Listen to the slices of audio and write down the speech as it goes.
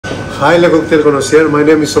Hi, Le Cocktail Connoisseur. My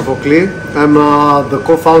name is Sofokli. I'm the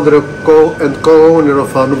co-founder and co-owner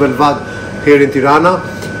of Nouvelle Vague here in Tirana.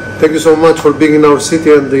 Thank you so much for being in our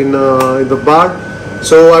city and in the bar.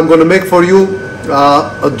 So I'm going to make for you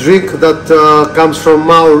a drink that comes from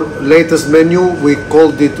our latest menu. We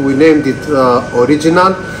named it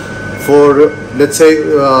Original, for, let's say,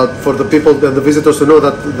 for the people and the visitors to know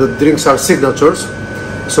that the drinks are signatures.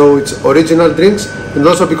 So it's original drinks, and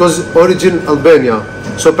also because origin Albania.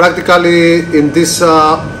 So practically in this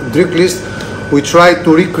drink list, we try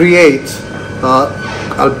to recreate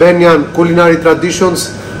Albanian culinary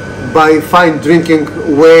traditions by fine drinking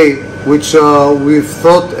way, which we've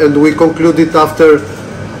thought and we concluded after,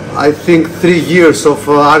 I think, 3 years of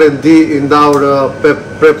R&D in our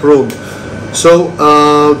prep room. So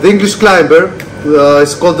the English Climber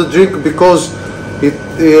is called the drink because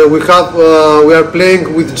we are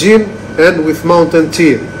playing with gin and with mountain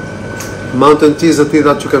tea. Mountain tea is a tea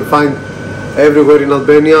that you can find everywhere in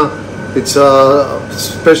Albania. It's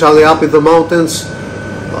especially up in the mountains.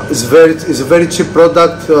 It's a very cheap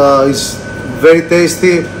product. It's very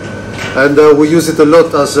tasty, and we use it a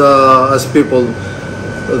lot as people.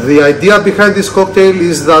 The idea behind this cocktail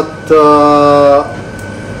is that,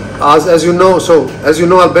 as you know,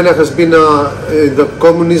 Albania has been in the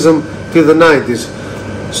communism till the 90s.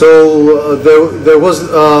 So there was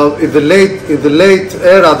in the late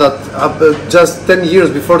era that just 10 years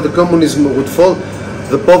before the communism would fall,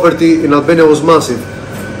 the poverty in Albania was massive.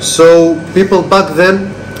 So people back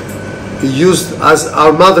then used, as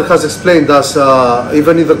our mother has explained us,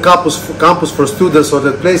 even in the campus for students or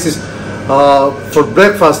the places, for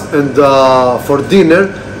breakfast and for dinner,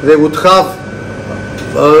 they would have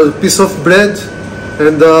a piece of bread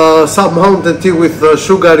and some mountain tea with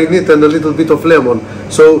sugar in it and a little bit of lemon.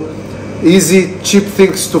 So easy, cheap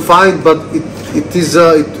things to find, but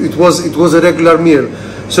it was a regular meal.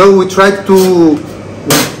 So we tried to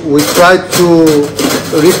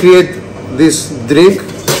recreate this drink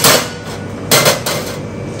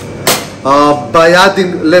by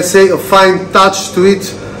adding, let's say, a fine touch to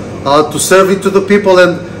it, to serve it to the people,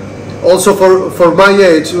 and also for my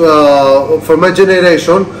age, for my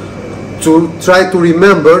generation, to try to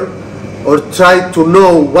remember or try to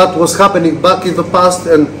know what was happening back in the past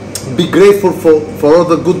and be grateful for all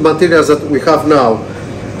the good materials that we have now.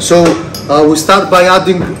 So we start by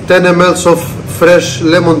adding 10 ml of fresh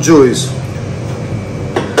lemon juice.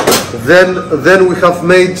 Then we have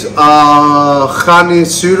made honey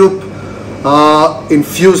syrup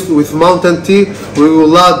infused with mountain tea. We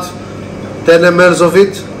will add 10 ml of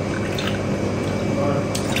it.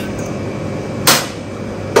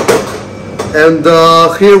 And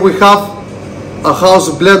here we have a house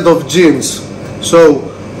blend of gins.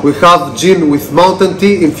 So we have gin with mountain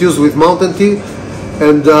tea, infused with mountain tea,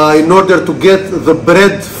 and in order to get the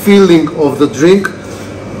bread feeling of the drink,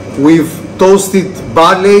 we've toasted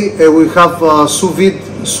barley, and we have sous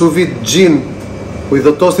vide gin with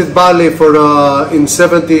the toasted barley for in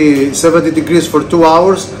 70 degrees for 2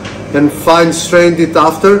 hours, and fine strained it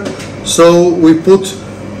after. So we put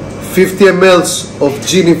 50 ml of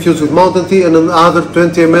gin infused with mountain tea and another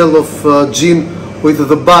 20 ml of gin with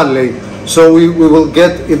the barley. So we will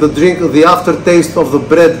get in the drink the aftertaste of the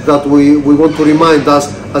bread that we want to remind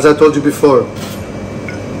us, as I told you before.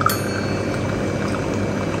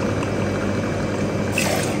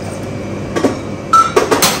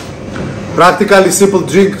 Practically simple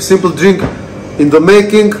drink in the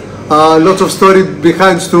making. Lots of story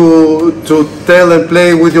behind to tell and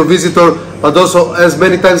play with your visitor, but also, as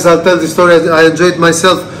many times I'll tell the story, I enjoy it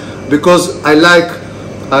myself because I like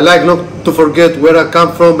not to forget where I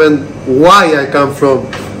come from and why I come from.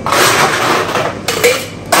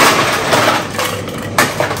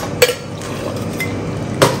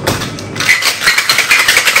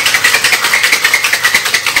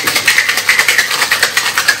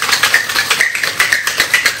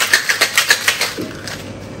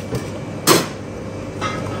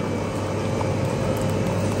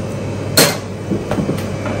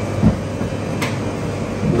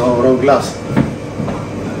 No, wrong glass.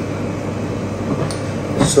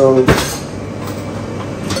 So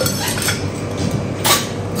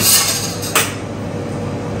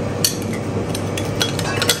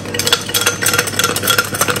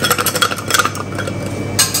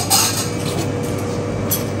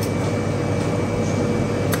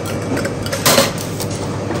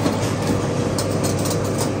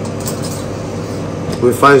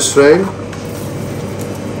we fine strain.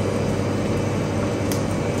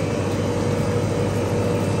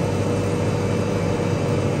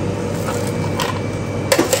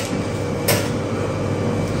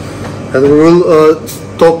 And we will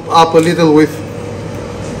top up a little with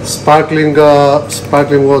sparkling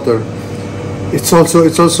water. It's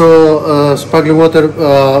also sparkling water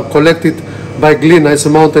collected by Glina. It's a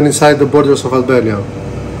mountain inside the borders of Albania.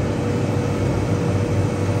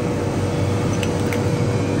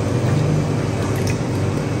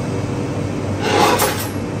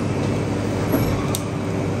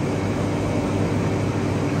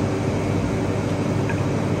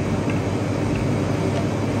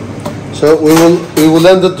 So we will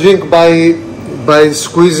end the drink by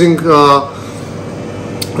squeezing a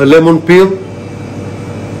lemon peel,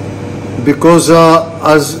 because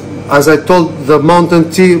as I told, the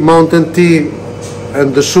mountain tea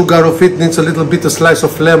and the sugar of it needs a slice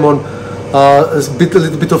of lemon, a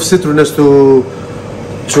little bit of citrusiness to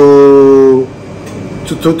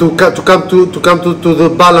come to the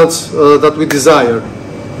balance that we desire.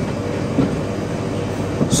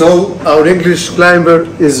 So our English climber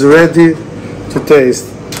is ready to taste.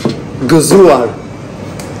 Gazuar.